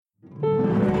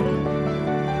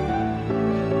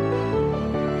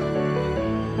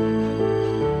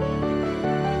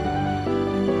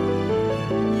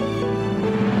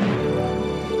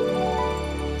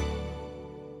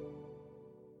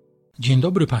Dzień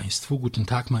dobry Państwu, guten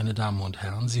Tag meine Damen und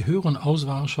Herren. Sie hören aus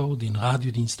Warschau den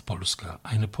Radiodienst Polska,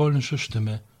 eine polnische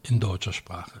Stimme in deutscher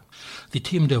Sprache. Die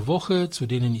Themen der Woche, zu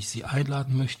denen ich Sie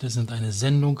einladen möchte, sind eine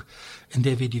Sendung, in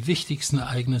der wir die wichtigsten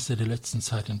Ereignisse der letzten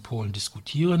Zeit in Polen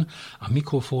diskutieren. Am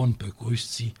Mikrofon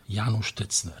begrüßt Sie Janusz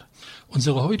Tycner.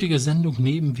 Unsere heutige Sendung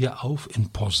nehmen wir auf in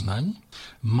Poznań.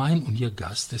 Mein und Ihr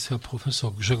Gast ist Herr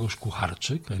Professor Grzegorz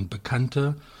Kucharczyk, ein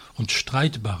bekannter und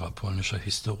streitbarer polnischer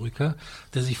Historiker,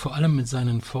 der sich vor allem mit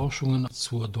seinen Forschungen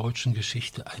zur deutschen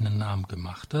Geschichte einen Namen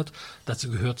gemacht hat.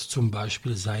 Dazu gehört zum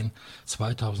Beispiel sein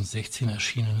 2016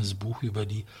 erschienenes Buch über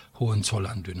die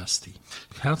Hohenzollern-Dynastie.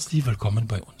 Herzlich willkommen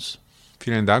bei uns.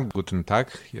 Vielen Dank, guten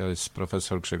Tag. Hier ist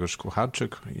Professor Grzegorz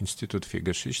Kucharczyk, Institut für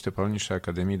Geschichte, Polnische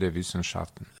Akademie der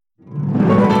Wissenschaften.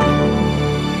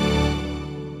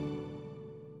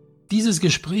 Dieses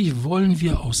Gespräch wollen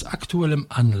wir aus aktuellem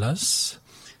Anlass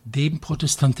dem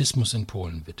Protestantismus in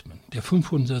Polen widmen. Der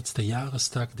 500.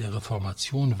 Jahrestag der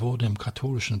Reformation wurde im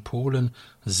katholischen Polen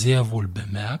sehr wohl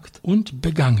bemerkt und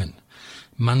begangen.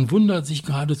 Man wundert sich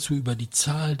geradezu über die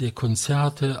Zahl der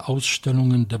Konzerte,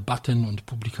 Ausstellungen, Debatten und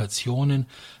Publikationen,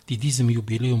 die diesem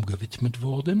Jubiläum gewidmet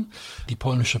wurden. Die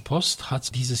polnische Post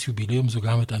hat dieses Jubiläum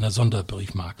sogar mit einer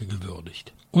Sonderbriefmarke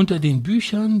gewürdigt. Unter den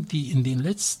Büchern, die in den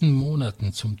letzten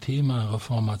Monaten zum Thema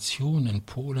Reformation in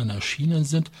Polen erschienen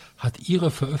sind, hat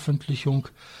ihre Veröffentlichung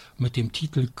mit dem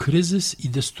Titel Kryzys i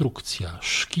Destrukcja,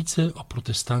 Szkice o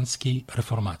protestanckiej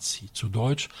Reformacji, zu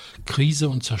Deutsch Krise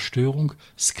und Zerstörung,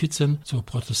 Skizzen zur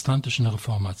protestantischen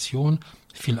Reformation,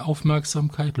 viel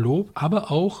Aufmerksamkeit, Lob,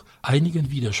 aber auch einigen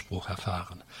Widerspruch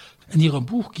erfahren. In Ihrem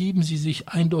Buch geben Sie sich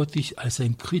eindeutig als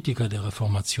ein Kritiker der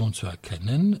Reformation zu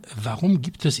erkennen. Warum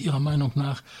gibt es Ihrer Meinung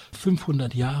nach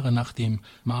 500 Jahre nachdem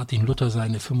Martin Luther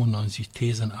seine 95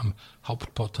 Thesen am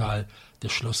Hauptportal der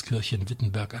Schlosskirche in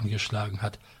Wittenberg angeschlagen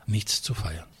hat, nichts zu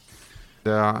feiern?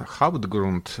 Der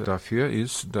Hauptgrund dafür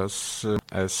ist, dass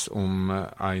es um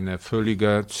eine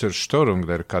völlige Zerstörung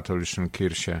der katholischen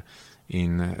Kirche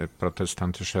in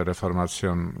protestantischer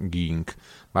Reformation ging.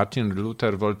 Martin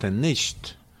Luther wollte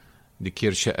nicht die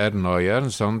Kirche erneuern,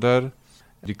 sondern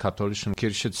die katholische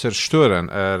Kirche zerstören.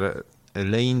 Er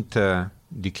lehnte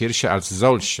die Kirche als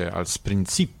solche, als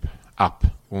Prinzip ab.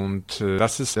 Und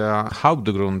das ist der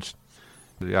Hauptgrund.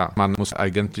 Ja, man muss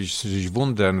eigentlich sich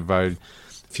wundern, weil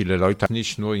viele Leute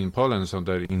nicht nur in Polen,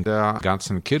 sondern in der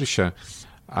ganzen Kirche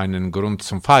einen Grund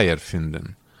zum Feiern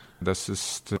finden. Das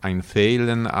ist ein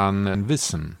Fehlen an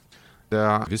Wissen.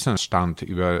 Der Wissensstand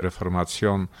über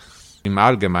Reformation im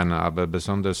Allgemeinen, aber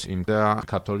besonders in der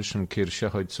katholischen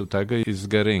Kirche heutzutage ist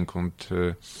gering. Und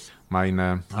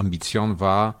meine Ambition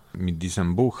war, mit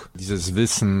diesem Buch dieses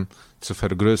Wissen zu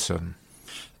vergrößern.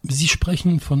 Sie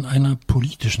sprechen von einer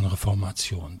politischen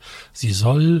Reformation. Sie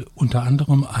soll unter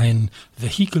anderem ein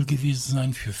Vehikel gewesen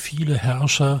sein für viele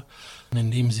Herrscher,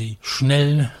 indem sie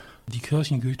schnell die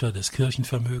Kirchengüter, das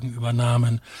Kirchenvermögen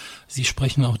übernahmen. Sie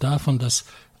sprechen auch davon, dass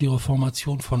die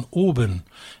Reformation von oben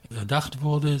erdacht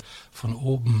wurde, von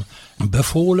oben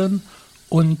befohlen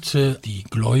und die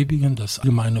Gläubigen, das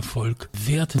allgemeine Volk,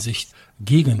 wehrten sich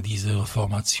gegen diese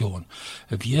Reformation.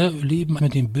 Wir leben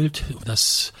mit dem Bild,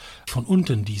 dass von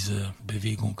unten diese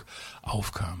Bewegung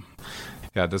aufkam.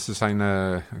 Ja, das ist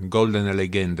eine goldene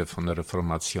Legende von der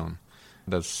Reformation.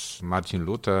 Dass Martin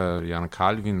Luther, Jan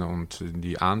Calvin und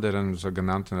die anderen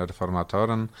sogenannten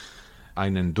Reformatoren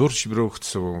einen Durchbruch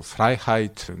zur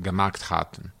Freiheit gemacht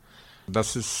hatten.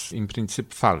 Das ist im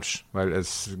Prinzip falsch, weil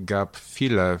es gab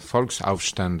viele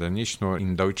Volksaufstände, nicht nur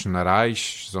im Deutschen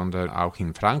Reich, sondern auch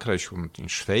in Frankreich und in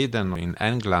Schweden und in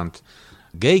England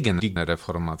gegen die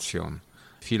Reformation.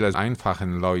 Viele einfache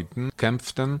Leute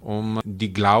kämpften um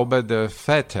die Glaube der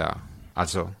Väter,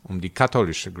 also um die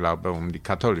katholische Glaube, um die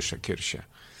katholische Kirche.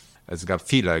 Es gab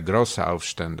viele große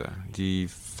Aufstände, die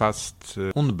fast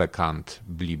unbekannt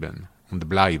blieben und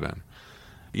bleiben.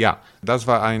 Ja, das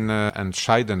war ein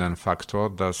entscheidender Faktor,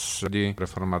 dass die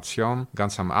Reformation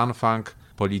ganz am Anfang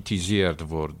politisiert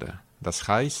wurde. Das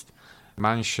heißt,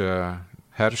 manche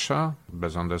Herrscher,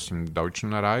 besonders im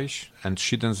Deutschen Reich,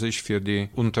 entschieden sich für die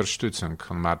Unterstützung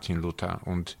von Martin Luther.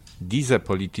 Und diese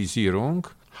Politisierung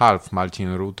half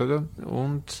Martin Luther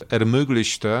und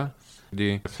ermöglichte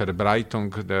die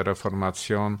Verbreitung der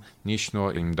Reformation nicht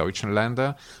nur in deutschen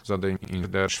Ländern, sondern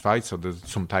in der Schweiz oder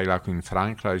zum Teil auch in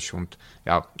Frankreich. Und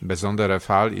ja, ein besonderer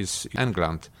Fall ist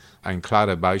England. Ein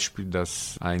klares Beispiel,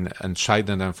 dass ein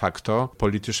entscheidender Faktor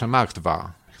politische Macht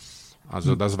war.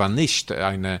 Also das war nicht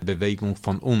eine Bewegung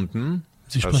von unten.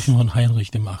 Sie sprechen von Heinrich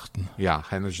dem Achten. Ja,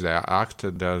 Heinrich der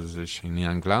Achte, der sich in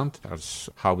England als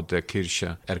Haupt der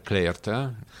Kirche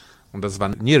erklärte. Und das war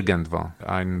nirgendwo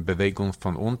eine Bewegung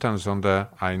von unten, sondern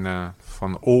eine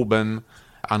von oben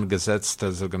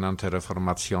angesetzte sogenannte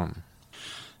Reformation.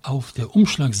 Auf der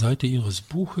Umschlagseite Ihres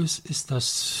Buches ist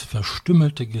das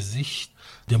verstümmelte Gesicht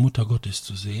der Mutter Gottes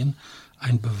zu sehen,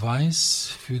 ein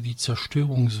Beweis für die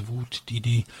Zerstörungswut, die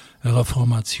die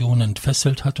Reformation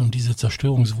entfesselt hat. Und diese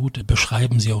Zerstörungswut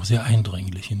beschreiben Sie auch sehr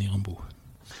eindringlich in Ihrem Buch.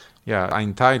 Ja,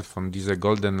 ein Teil von dieser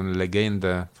goldenen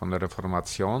Legende von der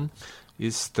Reformation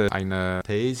ist eine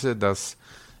These, dass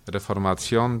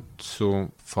Reformation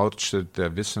zu Fortschritt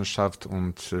der Wissenschaft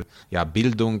und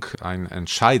Bildung einen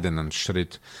entscheidenden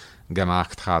Schritt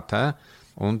gemacht hatte.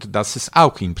 Und das ist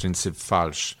auch im Prinzip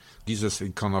falsch. Dieses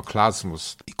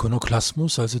Ikonoklasmus.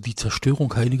 Ikonoklasmus, also die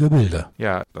Zerstörung heiliger Bilder.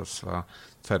 Ja, das war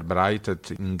verbreitet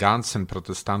im ganzen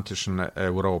protestantischen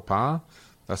Europa.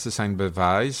 Das ist ein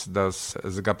Beweis, dass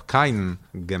es gab keinen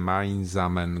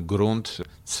gemeinsamen Grund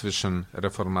zwischen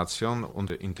Reformation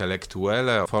und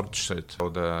intellektueller Fortschritt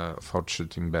oder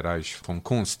Fortschritt im Bereich von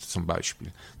Kunst zum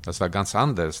Beispiel. Das war ganz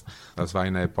anders. Das war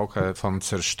eine Epoche von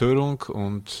Zerstörung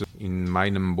und in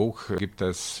meinem Buch gibt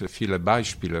es viele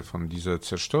Beispiele von dieser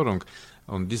Zerstörung.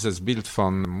 Und dieses Bild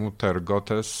von Mutter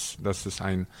Gottes, das ist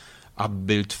ein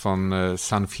Abbild von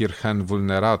San Virgen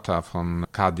Vulnerata von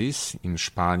Cádiz in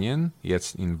Spanien,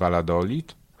 jetzt in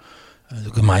Valladolid. Also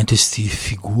gemeint ist die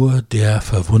Figur der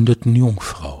verwundeten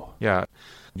Jungfrau. Ja,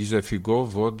 diese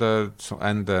Figur wurde zu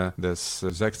Ende des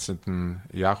 16.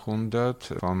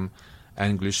 Jahrhunderts von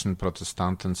englischen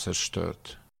Protestanten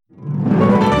zerstört.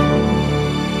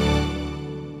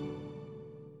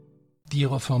 Die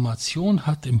Reformation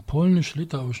hat im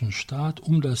polnisch-litauischen Staat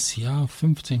um das Jahr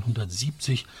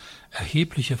 1570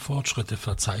 erhebliche Fortschritte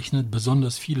verzeichnet.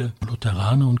 Besonders viele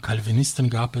Lutheraner und Calvinisten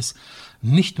gab es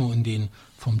nicht nur in den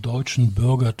vom deutschen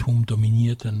Bürgertum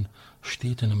dominierten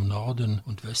Städten im Norden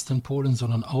und Westen Polens,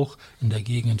 sondern auch in der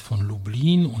Gegend von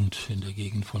Lublin und in der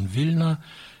Gegend von Wilna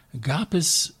gab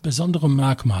es besondere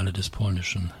Merkmale des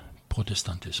polnischen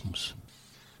Protestantismus.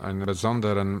 Ein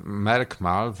besonderes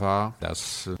Merkmal war,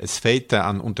 dass es fehlte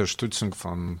an Unterstützung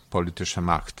von politischer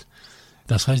Macht.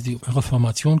 Das heißt, die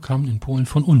Reformation kam in Polen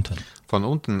von unten. Von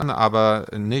unten, aber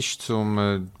nicht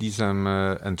zu diesem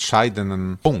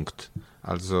entscheidenden Punkt.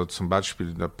 Also zum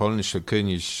Beispiel der polnische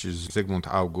König Zygmunt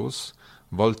August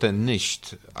wollte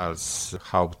nicht als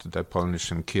Haupt der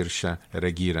polnischen Kirche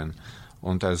regieren.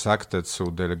 Und er sagte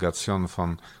zur Delegation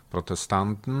von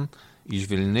Protestanten: Ich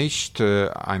will nicht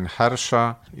ein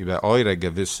Herrscher über eure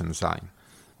Gewissen sein.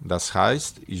 Das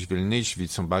heißt, ich will nicht, wie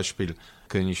zum Beispiel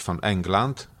König von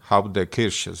England, Haupt der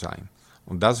Kirche sein.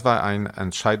 Und das war ein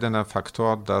entscheidender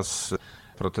Faktor, dass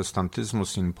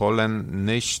Protestantismus in Polen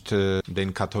nicht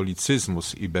den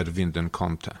Katholizismus überwinden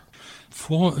konnte.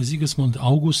 Vor Sigismund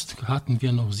August hatten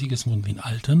wir noch Sigismund den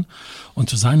Alten und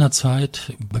zu seiner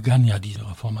Zeit begann ja diese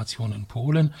Reformation in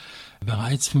Polen.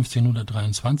 Bereits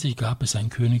 1523 gab es einen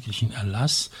königlichen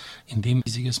Erlass, in dem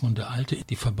Sigismund der Alte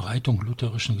die Verbreitung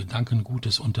lutherischen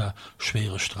Gedankengutes unter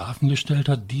schwere Strafen gestellt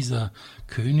hat. Dieser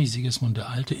König, Sigismund der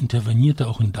Alte, intervenierte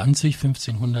auch in Danzig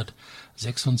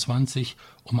 1526,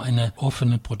 um eine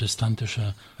offene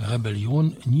protestantische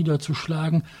Rebellion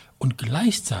niederzuschlagen. Und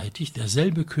gleichzeitig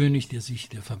derselbe König, der sich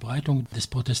der Verbreitung des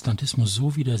Protestantismus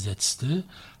so widersetzte,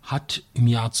 hat im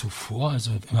Jahr zuvor,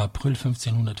 also im April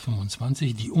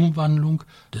 1525, die Umwandlung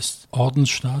des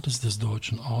Ordensstaates, des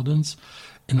Deutschen Ordens,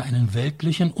 in einen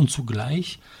weltlichen und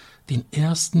zugleich den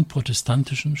ersten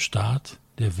protestantischen Staat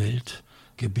der Welt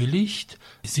gebilligt,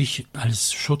 sich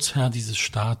als Schutzherr dieses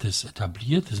Staates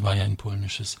etabliert. Es war ja ein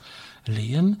polnisches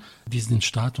Lehen, diesen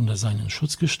Staat unter seinen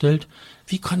Schutz gestellt.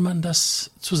 Wie kann man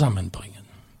das zusammenbringen?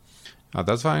 Ja,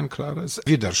 das war ein klares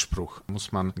Widerspruch,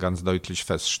 muss man ganz deutlich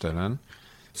feststellen,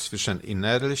 zwischen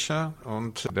innerlicher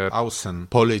und der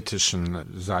außenpolitischen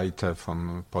Seite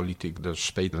von Politik der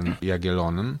späten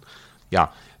Jagiellonen.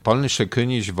 Ja, polnische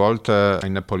König wollte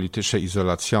eine politische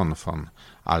Isolation von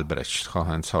Albrecht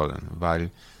Hohenzollern,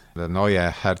 weil der neue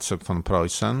Herzog von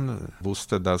Preußen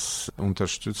wusste, dass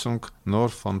Unterstützung nur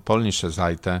von polnischer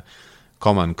Seite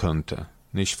kommen könnte.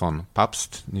 Nicht vom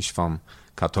Papst, nicht vom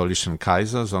katholischen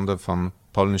Kaiser, sondern von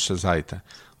polnischer Seite.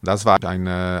 Das war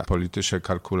eine politische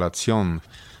Kalkulation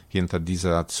hinter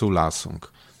dieser Zulassung.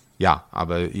 Ja,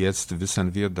 aber jetzt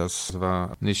wissen wir, das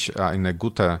war nicht eine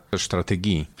gute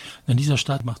Strategie. Denn dieser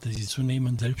Staat machte sich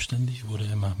zunehmend selbstständig, wurde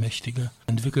immer mächtiger,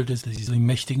 entwickelte sich zu dem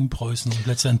mächtigen Preußen und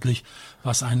letztendlich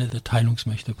war es eine der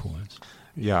Teilungsmächte Polens.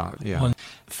 Ja, ja. Und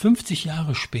 50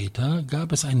 Jahre später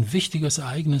gab es ein wichtiges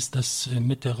Ereignis, das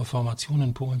mit der Reformation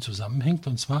in Polen zusammenhängt,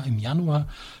 und zwar im Januar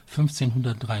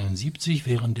 1573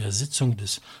 während der Sitzung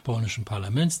des polnischen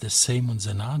Parlaments, des Sejm und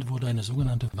Senat, wurde eine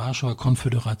sogenannte Warschauer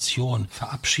Konföderation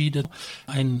verabschiedet.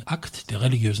 Ein Akt der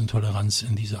religiösen Toleranz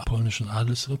in dieser polnischen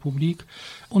Adelsrepublik,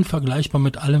 unvergleichbar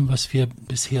mit allem, was wir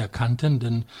bisher kannten,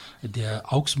 denn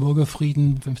der Augsburger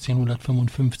Frieden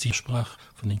 1555 sprach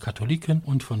von den Katholiken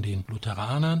und von den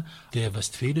Lutheranern. Der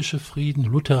Westfälische Frieden,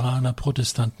 Lutheraner,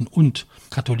 Protestanten und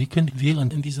Katholiken.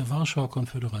 Während in dieser Warschauer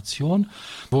Konföderation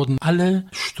wurden alle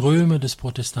Ströme des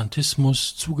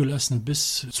Protestantismus zugelassen,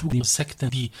 bis zu den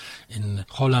Sekten, die in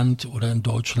Holland oder in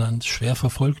Deutschland schwer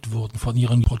verfolgt wurden von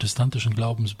ihren protestantischen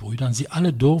Glaubensbrüdern. Sie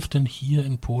alle durften hier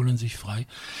in Polen sich frei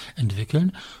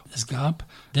entwickeln. Es gab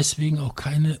deswegen auch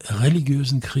keine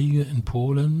religiösen Kriege in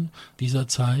Polen dieser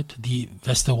Zeit, die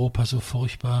Westeuropa so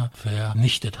furchtbar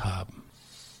vernichtet haben.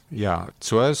 Ja,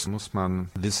 zuerst muss man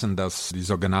wissen, dass die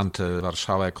sogenannte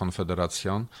Warschauer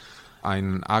Konföderation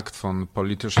ein Akt von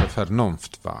politischer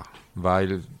Vernunft war,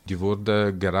 weil die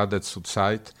wurde gerade zur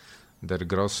Zeit der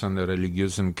großen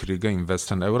religiösen Kriege im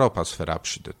Westen Europas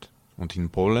verabschiedet. Und in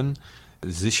Polen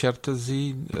sicherte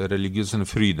sie religiösen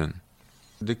Frieden.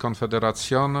 Die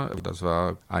Konföderation, das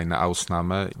war eine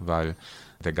Ausnahme, weil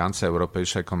der ganze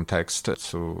europäische Kontext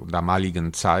zur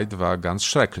damaligen Zeit war ganz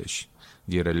schrecklich.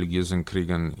 Die religiösen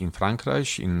Kriege in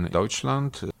Frankreich, in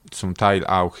Deutschland, zum Teil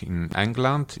auch in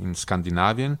England, in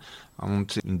Skandinavien.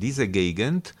 Und in dieser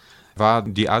Gegend war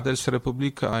die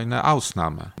Adelsrepublik eine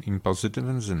Ausnahme im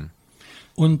positiven Sinn.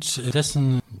 Und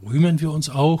dessen rühmen wir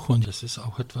uns auch, und das ist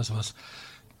auch etwas, was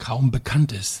kaum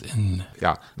bekannt ist.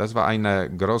 Ja, das war eine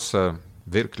große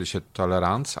wirkliche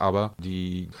Toleranz, aber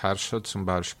die Herrscher zum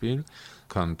Beispiel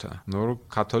könnte nur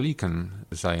Katholiken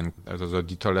sein. Also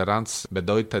die Toleranz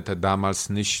bedeutete damals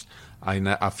nicht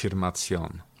eine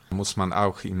Affirmation. Muss man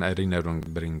auch in Erinnerung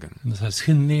bringen. Das heißt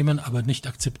hinnehmen, aber nicht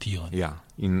akzeptieren. Ja,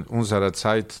 in unserer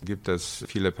Zeit gibt es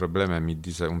viele Probleme mit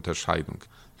dieser Unterscheidung.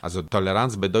 Also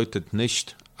Toleranz bedeutet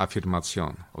nicht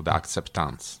Affirmation oder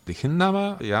Akzeptanz. Die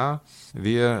Hinnahme, ja,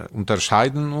 wir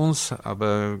unterscheiden uns,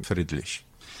 aber friedlich.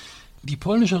 Die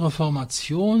polnische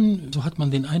Reformation, so hat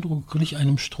man den Eindruck, glich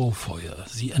einem Strohfeuer.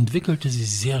 Sie entwickelte sich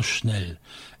sehr schnell.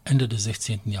 Ende des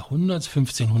 16. Jahrhunderts,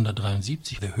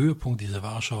 1573, der Höhepunkt dieser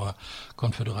Warschauer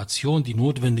Konföderation, die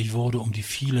notwendig wurde, um die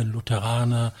vielen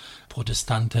Lutheraner,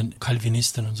 Protestanten,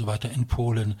 Calvinisten und so weiter in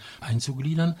Polen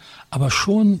einzugliedern. Aber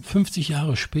schon 50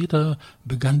 Jahre später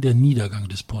begann der Niedergang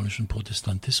des polnischen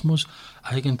Protestantismus.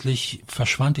 Eigentlich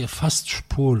verschwand er fast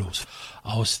spurlos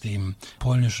aus dem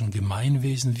polnischen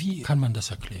Gemeinwesen. Wie kann man das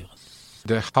erklären?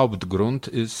 Der Hauptgrund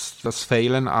ist das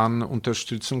Fehlen an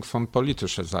Unterstützung von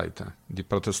politischer Seite. Die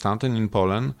Protestanten in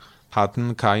Polen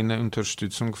hatten keine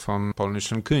Unterstützung von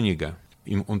polnischen Königen.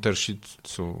 Im Unterschied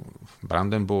zu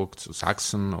Brandenburg, zu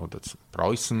Sachsen oder zu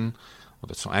Preußen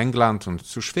oder zu England und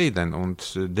zu Schweden.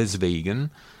 Und deswegen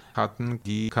hatten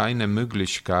die keine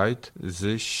Möglichkeit,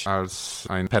 sich als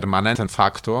ein permanenter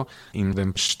Faktor in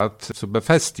dem Staat zu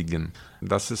befestigen.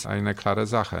 Das ist eine klare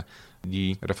Sache.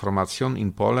 Die Reformation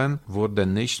in Polen wurde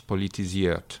nicht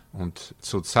politisiert und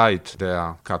zur Zeit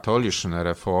der katholischen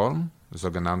Reform,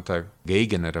 sogenannte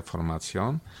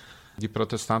Gegenreformation, die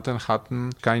Protestanten hatten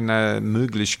keine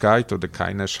Möglichkeit oder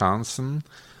keine Chancen,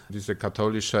 diese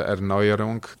katholische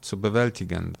Erneuerung zu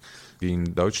bewältigen, wie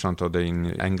in Deutschland oder in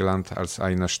England als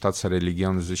eine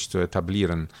Staatsreligion sich zu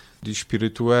etablieren. Die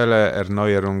spirituelle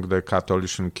Erneuerung der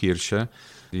katholischen Kirche,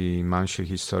 die manche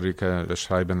Historiker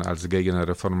beschreiben als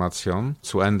Gegenreformation,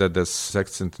 zu Ende des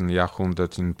 16.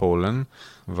 Jahrhunderts in Polen,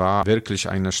 war wirklich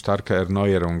eine starke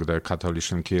Erneuerung der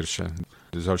katholischen Kirche.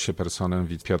 Solche Personen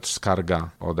wie Piotr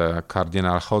Skarga oder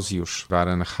Kardinal Hosiusz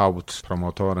waren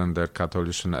Hauptpromotoren der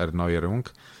katholischen Erneuerung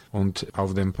und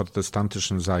auf der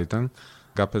protestantischen Seite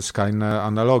gab es keine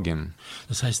Analogien.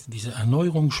 Das heißt, diese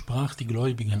Erneuerung sprach die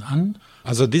Gläubigen an?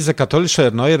 Also diese katholische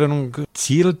Erneuerung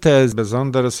zielte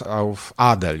besonders auf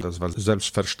Adel, das war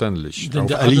selbstverständlich. Denn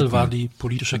der Eliten. Adel war die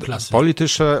politische Klasse.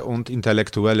 Politische und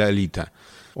intellektuelle Elite.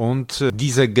 Und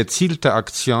diese gezielte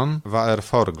Aktion war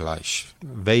erfolgreich.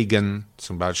 Wegen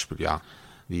zum Beispiel,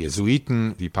 die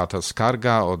Jesuiten wie Pater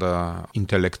Skarga oder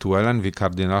Intellektuellen wie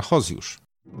Kardinal Hosiusz.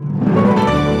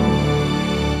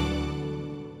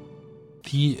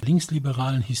 Die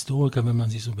linksliberalen Historiker, wenn man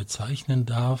sie so bezeichnen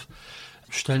darf,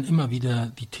 stellen immer wieder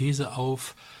die These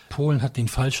auf, Polen hat den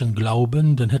falschen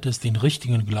Glauben, dann hätte es den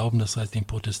richtigen Glauben, das heißt den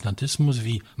Protestantismus,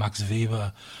 wie Max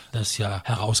Weber das ja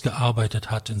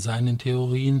herausgearbeitet hat in seinen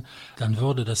Theorien. Dann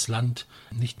würde das Land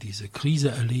nicht diese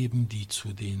Krise erleben, die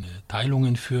zu den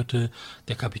Teilungen führte.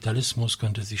 Der Kapitalismus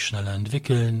könnte sich schneller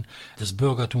entwickeln, das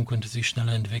Bürgertum könnte sich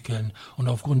schneller entwickeln. Und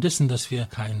aufgrund dessen, dass wir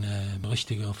keine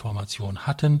richtige Reformation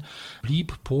hatten,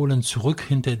 blieb Polen zurück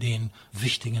hinter den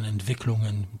wichtigen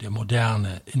Entwicklungen der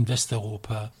Moderne in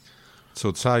Westeuropa.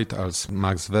 Zur Zeit, als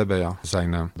Max Weber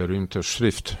seine berühmte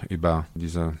Schrift über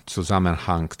diesen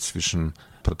Zusammenhang zwischen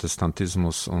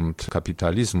Protestantismus und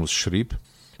Kapitalismus schrieb,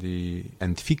 die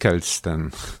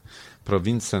entwickelsten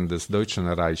Provinzen des Deutschen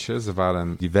Reiches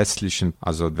waren die westlichen,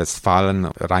 also Westfalen,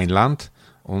 Rheinland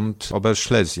und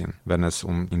Oberschlesien, wenn es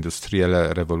um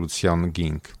industrielle Revolution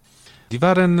ging. Die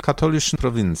waren katholische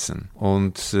Provinzen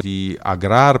und die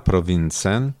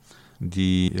Agrarprovinzen,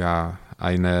 die ja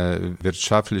eine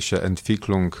wirtschaftliche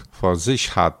Entwicklung vor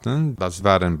sich hatten. Das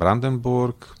waren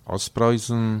Brandenburg,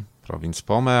 Ostpreußen, Provinz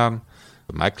Pommern,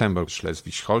 Mecklenburg,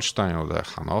 Schleswig-Holstein oder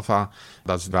Hannover.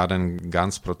 Das waren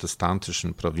ganz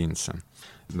protestantischen Provinzen.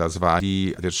 Das war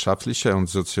die wirtschaftliche und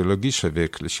soziologische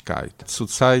Wirklichkeit zur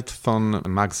Zeit von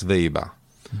Max Weber.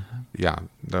 Ja,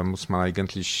 da muss man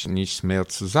eigentlich nichts mehr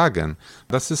zu sagen.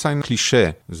 Das ist ein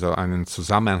Klischee, so einen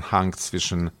Zusammenhang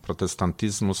zwischen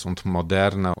Protestantismus und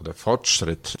Moderne oder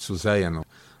Fortschritt zu sehen.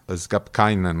 Es gab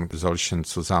keinen solchen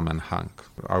Zusammenhang.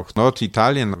 Auch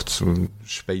Norditalien zum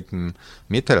späten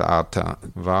Mittelalter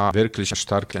war wirklich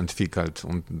stark entwickelt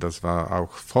und das war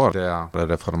auch vor der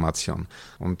Reformation.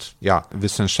 Und ja,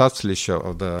 wissenschaftliche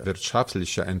oder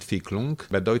wirtschaftliche Entwicklung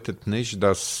bedeutet nicht,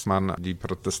 dass man die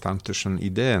protestantischen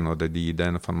Ideen oder die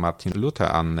Ideen von Martin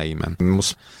Luther annehmen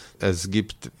muss. Es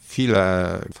gibt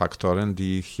viele Faktoren,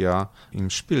 die hier im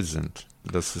Spiel sind.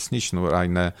 Das ist nicht nur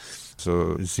eine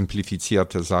so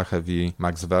simplifizierte Sache, wie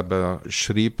Max Weber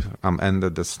schrieb am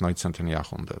Ende des 19.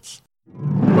 Jahrhunderts.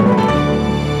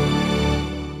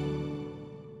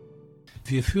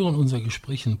 Wir führen unser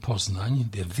Gespräch in Poznań,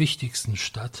 der wichtigsten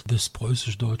Stadt des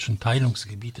preußisch-deutschen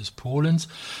Teilungsgebietes Polens,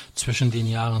 zwischen den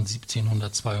Jahren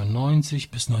 1792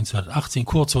 bis 1918.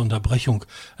 Kurze Unterbrechung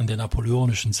an der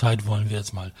napoleonischen Zeit wollen wir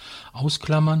jetzt mal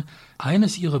ausklammern.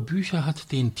 Eines ihrer Bücher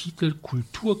hat den Titel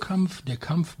Kulturkampf, der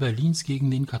Kampf Berlins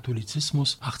gegen den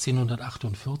Katholizismus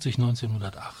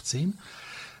 1848-1918.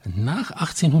 Nach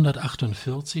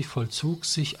 1848 vollzog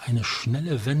sich eine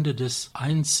schnelle Wende des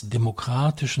einst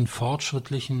demokratischen,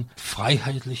 fortschrittlichen,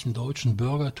 freiheitlichen deutschen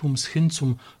Bürgertums hin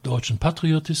zum deutschen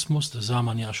Patriotismus. Das sah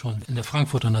man ja schon in der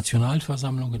Frankfurter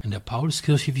Nationalversammlung, in der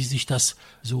Paulskirche, wie sich das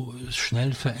so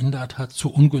schnell verändert hat,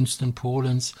 zu Ungunsten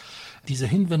Polens. Diese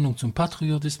Hinwendung zum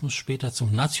Patriotismus, später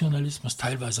zum Nationalismus,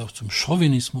 teilweise auch zum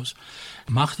Chauvinismus,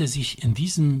 machte sich in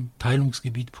diesem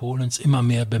Teilungsgebiet Polens immer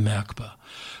mehr bemerkbar.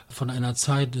 Von einer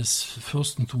Zeit des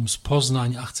Fürstentums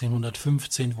Poznań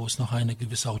 1815, wo es noch eine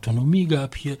gewisse Autonomie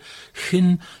gab, hier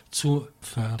hin zur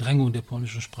Verdrängung der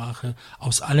polnischen Sprache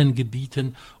aus allen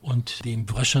Gebieten und dem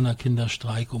Breszener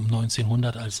Kinderstreik um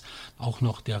 1900, als auch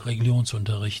noch der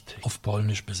Religionsunterricht auf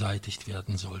Polnisch beseitigt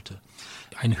werden sollte.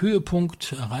 Ein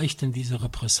Höhepunkt erreichten diese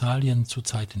Repressalien zu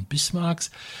Zeiten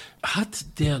Bismarcks.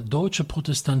 Hat der deutsche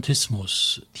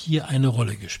Protestantismus hier eine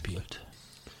Rolle gespielt?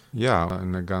 Ja,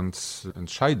 eine ganz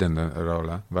entscheidende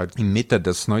Rolle, weil in Mitte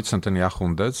des 19.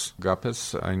 Jahrhunderts gab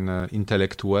es eine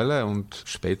intellektuelle und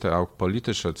später auch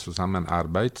politische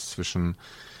Zusammenarbeit zwischen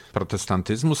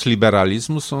Protestantismus,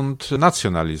 Liberalismus und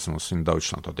Nationalismus in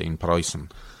Deutschland oder in Preußen.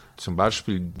 Zum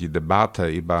Beispiel die Debatte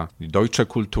über die deutsche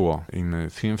Kultur in den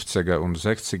 50er und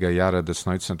 60er Jahren des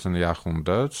 19.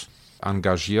 Jahrhunderts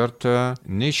engagierte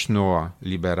nicht nur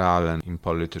Liberalen im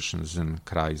politischen Sinn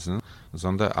Kreisen,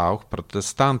 sondern auch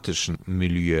protestantischen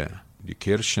Milieu, die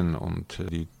Kirchen und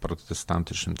die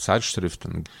protestantischen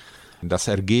Zeitschriften. Das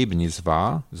Ergebnis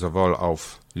war, sowohl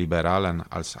auf liberalen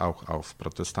als auch auf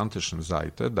protestantischen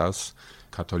Seite, dass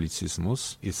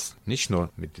Katholizismus ist nicht nur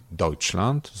mit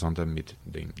Deutschland, sondern mit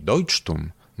dem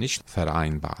Deutschtum nicht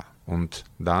vereinbar. Und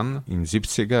dann in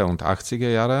 70er und 80er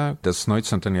Jahren des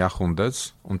 19.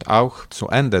 Jahrhunderts und auch zu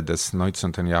Ende des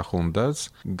 19.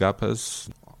 Jahrhunderts gab es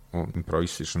im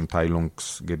preußischen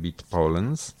Teilungsgebiet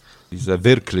Polens dieser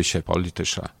wirkliche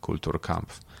politische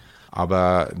Kulturkampf.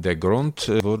 Aber der Grund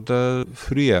wurde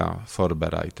früher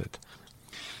vorbereitet.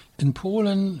 In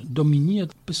Polen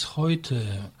dominiert bis heute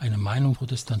eine Meinung,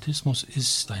 Protestantismus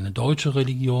ist eine deutsche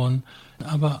Religion,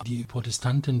 aber die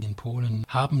Protestanten in Polen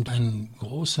haben einen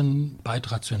großen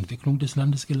Beitrag zur Entwicklung des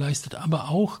Landes geleistet, aber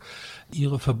auch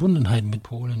ihre Verbundenheit mit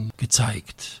Polen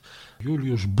gezeigt.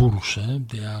 Juliusz Bursche,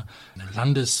 der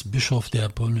Landesbischof der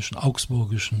polnischen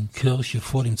augsburgischen Kirche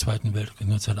vor dem Zweiten Weltkrieg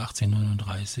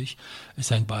 1939,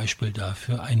 ist ein Beispiel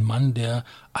dafür. Ein Mann, der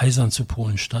eisern zu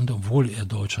Polen stand, obwohl er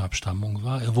deutscher Abstammung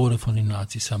war. Er wurde von den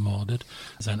Nazis ermordet.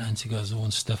 Sein einziger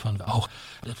Sohn Stefan war auch.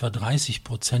 Etwa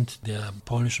 30% der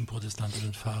polnischen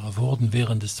protestantischen Pfarrer wurden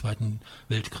während des Zweiten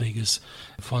Weltkrieges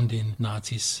von den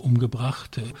Nazis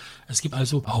umgebracht. Es gibt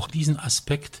also auch diesen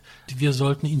Aspekt, wir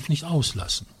sollten ihn nicht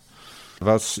auslassen.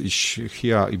 Was ich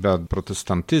hier über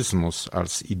Protestantismus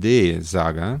als Idee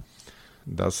sage,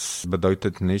 das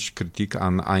bedeutet nicht Kritik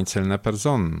an einzelne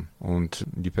Personen. Und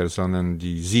die Personen,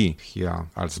 die Sie hier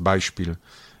als Beispiel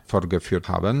vorgeführt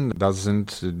haben, das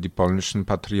sind die polnischen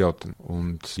Patrioten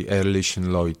und die ehrlichen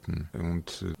Leute.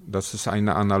 Und das ist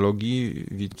eine Analogie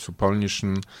wie zu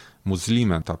polnischen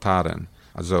Muslimen, Tataren.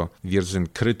 Also wir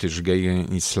sind kritisch gegen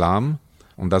Islam.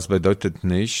 Und das bedeutet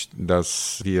nicht,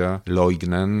 dass wir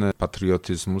leugnen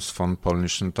Patriotismus von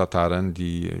polnischen Tataren,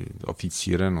 die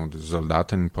Offiziere und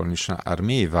Soldaten in der polnischen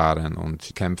Armee waren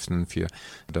und kämpften für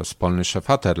das polnische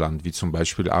Vaterland, wie zum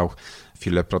Beispiel auch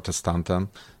viele Protestanten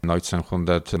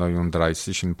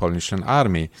 1939 in der polnischen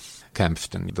Armee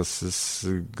kämpften. Das ist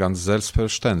ganz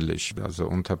selbstverständlich. Also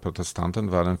unter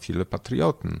Protestanten waren viele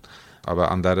Patrioten.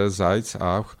 Aber andererseits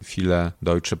auch viele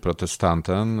deutsche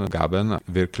Protestanten gaben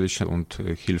wirkliche und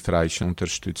hilfreiche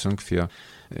Unterstützung für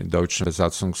die deutsche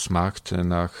Besatzungsmacht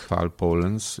nach Fall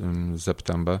Polens im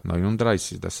September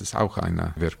 1939. Das ist auch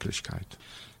eine Wirklichkeit.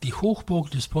 Die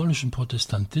Hochburg des polnischen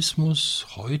Protestantismus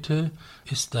heute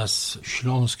ist das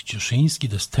Śląsk-Cieszyńskie,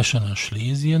 das Teschener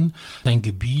Schlesien, ein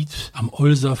Gebiet am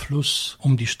Olzafluss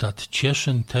um die Stadt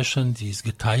Cieszyn. Teschen, die ist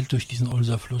geteilt durch diesen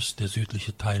Olzafluss, der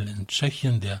südliche Teil in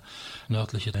Tschechien, der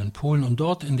nördliche in Polen. Und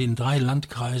dort in den 3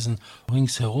 Landkreisen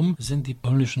ringsherum sind die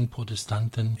polnischen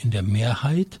Protestanten in der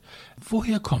Mehrheit.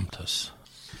 Woher kommt das?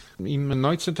 Im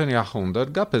 19.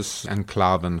 Jahrhundert gab es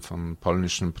Enklaven von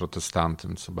polnischen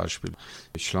Protestanten, zum Beispiel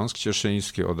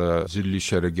Śląsk-Cieszyńskie oder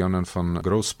südliche Regionen von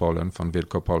Großpolen, von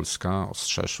Wielkopolska,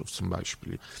 Ostrzeszów zum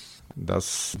Beispiel.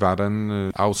 Das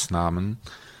waren Ausnahmen,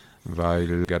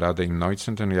 weil gerade im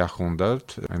 19.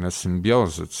 Jahrhundert eine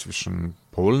Symbiose zwischen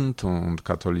Polen und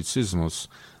Katholizismus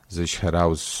sich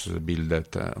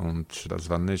herausbildete. Und das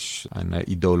war nicht eine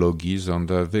Ideologie,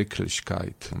 sondern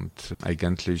Wirklichkeit. Und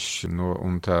eigentlich nur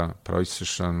unter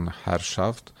preußischer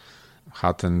Herrschaft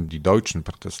hatten die deutschen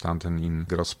Protestanten in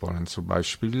Großpolen zum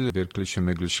Beispiel wirkliche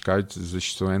Möglichkeit,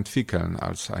 sich zu entwickeln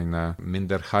als eine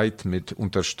Minderheit mit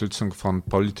Unterstützung von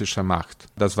politischer Macht.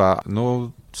 Das war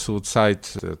nur zur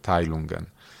Zeit der Teilungen.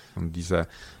 Und diese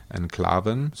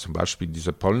Enklaven, zum Beispiel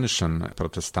diese polnischen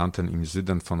Protestanten im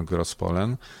Süden von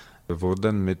Großpolen,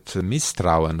 wurden mit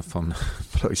Misstrauen von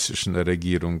der preußischen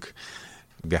Regierung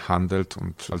gehandelt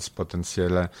und als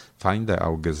potenzielle Feinde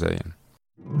auch gesehen.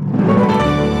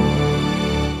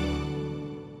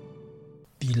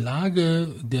 Die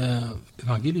Lage der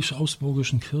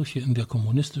evangelisch-augsburgischen Kirche in der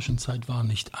kommunistischen Zeit war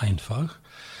nicht einfach.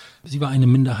 Sie war eine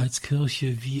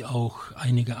Minderheitskirche, wie auch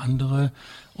einige andere,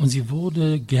 und sie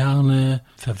wurde gerne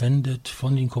verwendet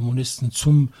von den Kommunisten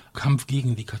zum Kampf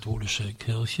gegen die katholische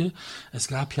Kirche. Es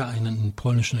gab ja einen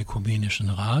polnischen ökumenischen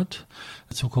Rat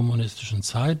zur kommunistischen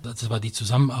Zeit. Das war die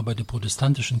Zusammenarbeit der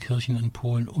protestantischen Kirchen in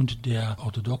Polen und der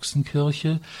orthodoxen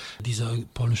Kirche. Dieser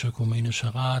polnische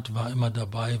ökumenische Rat war immer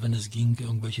dabei, wenn es ging,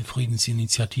 irgendwelche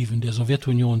Friedensinitiativen der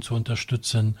Sowjetunion zu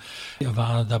unterstützen. Er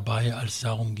war dabei, als es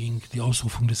darum ging, die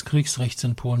Ausrufung des Kriegsrechts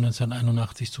in Polen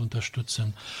 1981 zu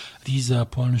unterstützen. Dieser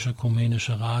polnische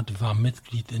ökumenische Rat war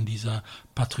Mitglied in dieser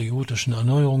patriotischen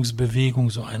Erneuerungsbewegung,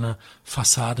 so einer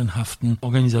fassadenhaften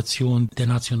Organisation der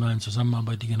nationalen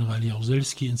Zusammenarbeit, die General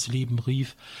Jaruzelski ins Leben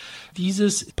rief.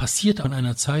 Dieses passierte an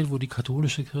einer Zeit, wo die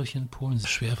katholische Kirche in Polen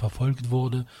schwer verfolgt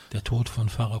wurde. Der Tod von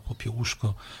Pfarrer Prof.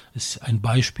 ist ein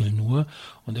Beispiel nur.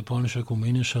 Und der polnische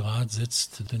ökumenische Rat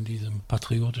sitzt in diesem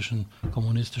patriotischen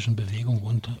kommunistischen Bewegung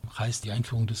und heißt die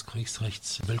Einführung des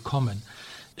Kriegsrechts willkommen.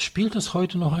 Spielt das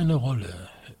heute noch eine Rolle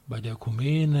bei der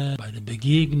Ökumene, bei der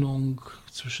Begegnung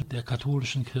zwischen der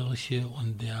katholischen Kirche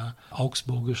und der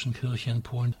augsburgischen Kirche in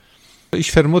Polen?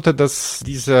 Ich vermute, dass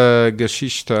diese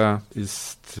Geschichte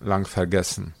ist lang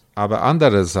vergessen. Aber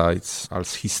andererseits,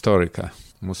 als Historiker,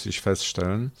 muss ich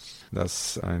feststellen,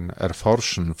 dass ein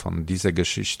Erforschen von dieser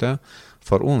Geschichte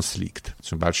vor uns liegt.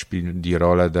 Zum Beispiel die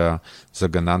Rolle der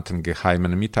sogenannten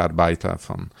geheimen Mitarbeiter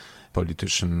von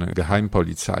politischen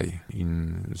Geheimpolizei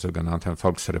in sogenannter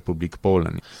Volksrepublik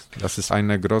Polen. Das ist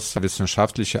eine große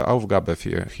wissenschaftliche Aufgabe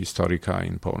für Historiker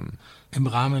in Polen. Im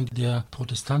Rahmen der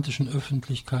protestantischen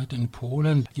Öffentlichkeit in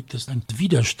Polen gibt es eine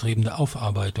widerstrebende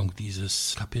Aufarbeitung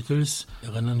dieses Kapitels.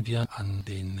 Erinnern wir an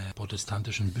den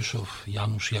protestantischen Bischof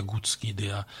Janusz Tycner,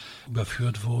 der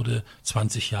überführt wurde,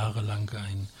 20 Jahre lang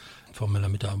ein formeller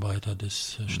Mitarbeiter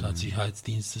des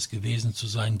Staatssicherheitsdienstes gewesen zu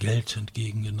sein, Geld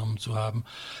entgegengenommen zu haben.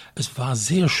 Es war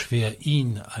sehr schwer,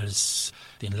 ihn als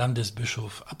den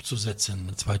Landesbischof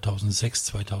abzusetzen, 2006,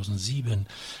 2007.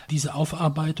 Diese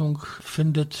Aufarbeitung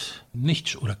findet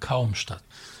nicht oder kaum statt.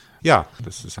 Ja,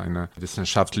 das ist eine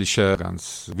wissenschaftliche,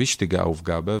 ganz wichtige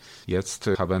Aufgabe. Jetzt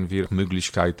haben wir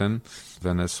Möglichkeiten,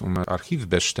 wenn es um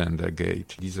Archivbestände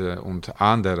geht, diese und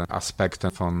andere Aspekte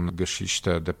von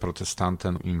Geschichte der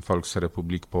Protestanten in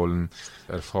Volksrepublik Polen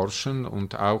erforschen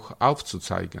und auch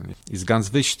aufzuzeigen. Ist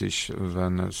ganz wichtig,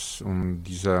 wenn es um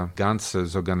diese ganze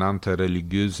sogenannte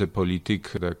religiöse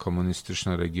Politik der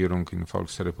kommunistischen Regierung in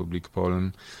Volksrepublik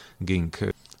Polen ging.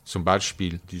 Zum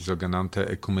Beispiel die sogenannte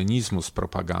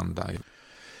Ökumenismuspropaganda.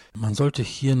 Man sollte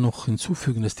hier noch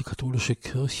hinzufügen, dass die katholische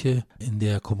Kirche in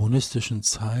der kommunistischen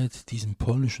Zeit diesem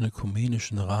polnischen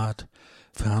ökumenischen Rat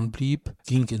fernblieb,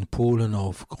 ging in Polen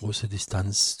auf große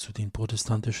Distanz zu den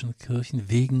protestantischen Kirchen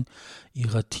wegen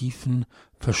ihrer tiefen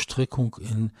Verstrickung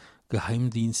in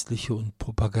geheimdienstliche und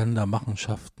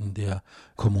Propagandamachenschaften der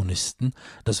Kommunisten.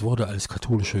 Das wurde als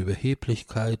katholische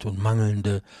Überheblichkeit und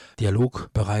mangelnde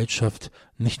Dialogbereitschaft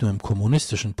nicht nur im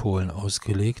kommunistischen Polen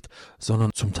ausgelegt,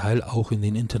 sondern zum Teil auch in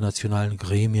den internationalen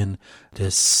Gremien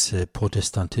des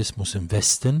Protestantismus im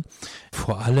Westen.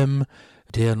 Vor allem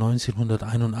der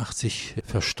 1981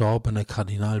 verstorbene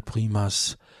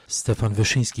Kardinalprimas Stefan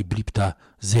Wyszyński blieb da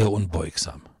sehr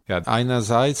unbeugsam. Ja,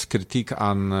 einerseits Kritik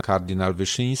an Kardinal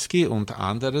Wyszyński und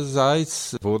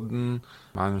andererseits wurden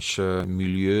manche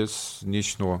Milieus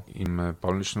nicht nur im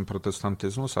polnischen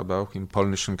Protestantismus, aber auch im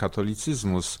polnischen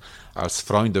Katholizismus als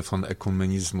Freunde von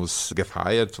Ökumenismus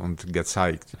gefeiert und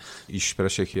gezeigt. Ich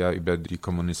spreche hier über die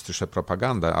kommunistische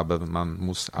Propaganda, aber man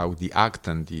muss auch die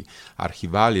Akten, die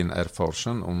Archivalien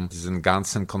erforschen, um diesen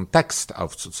ganzen Kontext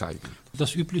aufzuzeigen.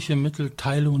 Das übliche Mittel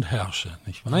Teile und Herrsche,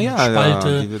 nicht wahr? Naja,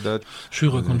 Spalte,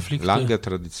 schüre Konflikte. Lange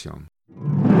Tradition.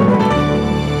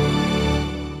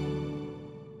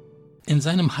 In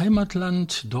seinem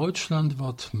Heimatland Deutschland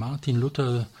wird Martin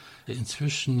Luther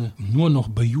inzwischen nur noch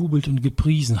bejubelt und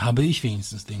gepriesen, habe ich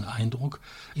wenigstens den Eindruck.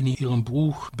 In Ihrem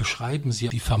Buch beschreiben Sie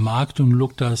die Vermarktung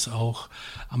Luthers auch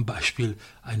am Beispiel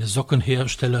eines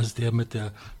Sockenherstellers, der mit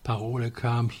der Parole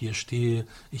kam, hier stehe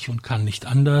ich und kann nicht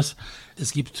anders.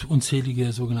 Es gibt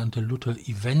unzählige sogenannte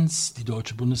Luther-Events. Die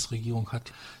deutsche Bundesregierung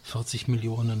hat 40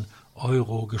 Millionen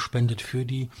Euro gespendet für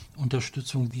die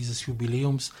Unterstützung dieses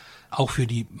Jubiläums. Auch für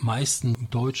die meisten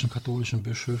deutschen katholischen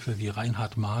Bischöfe wie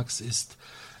Reinhard Marx ist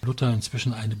Luther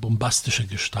inzwischen eine bombastische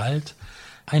Gestalt.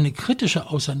 Eine kritische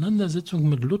Auseinandersetzung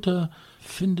mit Luther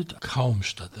findet kaum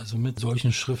statt. Also mit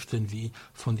solchen Schriften wie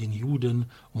von den Juden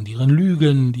und ihren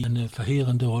Lügen, die eine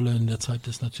verheerende Rolle in der Zeit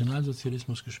des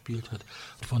Nationalsozialismus gespielt hat,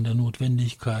 von der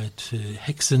Notwendigkeit,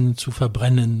 Hexen zu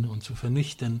verbrennen und zu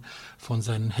vernichten, von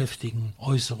seinen heftigen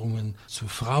Äußerungen zu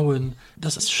Frauen.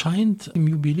 Das scheint im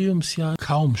Jubiläumsjahr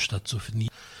kaum stattzufinden.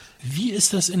 Wie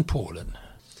ist das in Polen?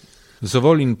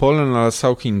 Sowohl in Polen als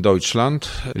auch in Deutschland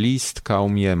liest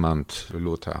kaum jemand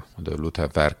Luther oder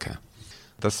Lutherwerke.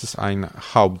 Das ist ein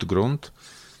Hauptgrund,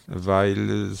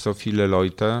 weil so viele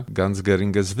Leute ganz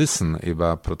geringes Wissen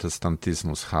über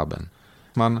Protestantismus haben.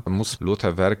 Man muss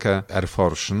Lutherwerke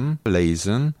erforschen,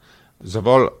 lesen,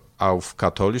 sowohl auf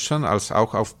katholischen als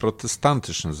auch auf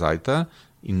protestantischen Seite,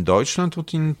 in Deutschland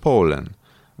und in Polen,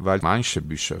 weil manche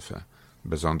Bischöfe,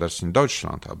 besonders in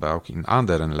Deutschland, aber auch in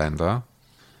anderen Ländern,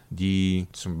 die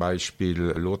zum Beispiel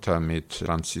Luther mit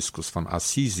Franziskus von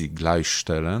Assisi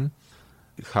gleichstellen,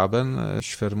 haben,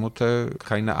 ich vermute,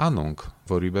 keine Ahnung,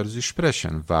 worüber sie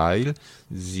sprechen, weil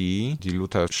sie die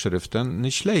Luther-Schriften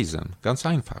nicht lesen. Ganz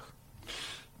einfach.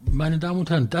 Meine Damen und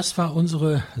Herren, das war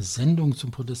unsere Sendung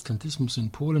zum Protestantismus in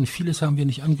Polen. Vieles haben wir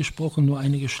nicht angesprochen, nur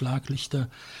einige Schlaglichter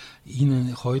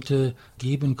Ihnen heute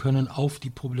geben können auf die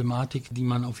Problematik, die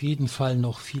man auf jeden Fall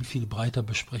noch viel, viel breiter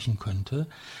besprechen könnte.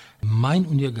 Mein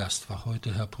und Ihr Gast war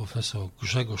heute Herr Professor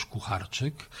Grzegorz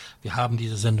Kucharczyk. Wir haben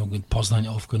diese Sendung in Poznań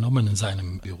aufgenommen, in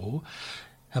seinem Büro.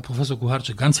 Herr Professor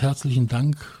Kucharczyk, ganz herzlichen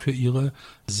Dank für Ihre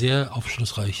sehr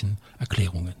aufschlussreichen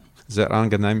Erklärungen. Sehr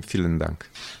angenehm, vielen Dank.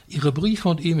 Ihre Briefe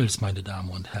und E-Mails, meine Damen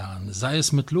und Herren, sei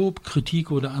es mit Lob,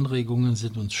 Kritik oder Anregungen,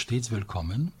 sind uns stets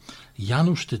willkommen.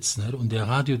 Janusz Tycner und der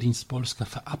Radiodienst Polska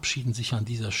verabschieden sich an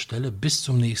dieser Stelle. Bis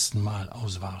zum nächsten Mal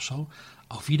aus Warschau.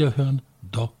 Auf Wiederhören,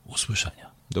 do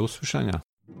usłyszenia. Do usłyszenia.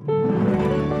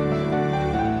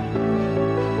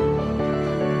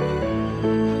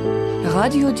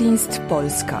 Radiodienst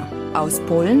Polska. Aus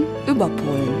Polen über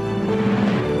Polen.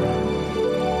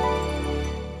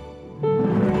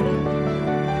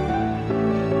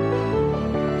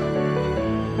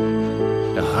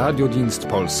 Radiodienst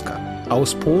Polska.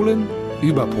 Aus Polen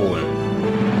über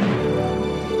Polen.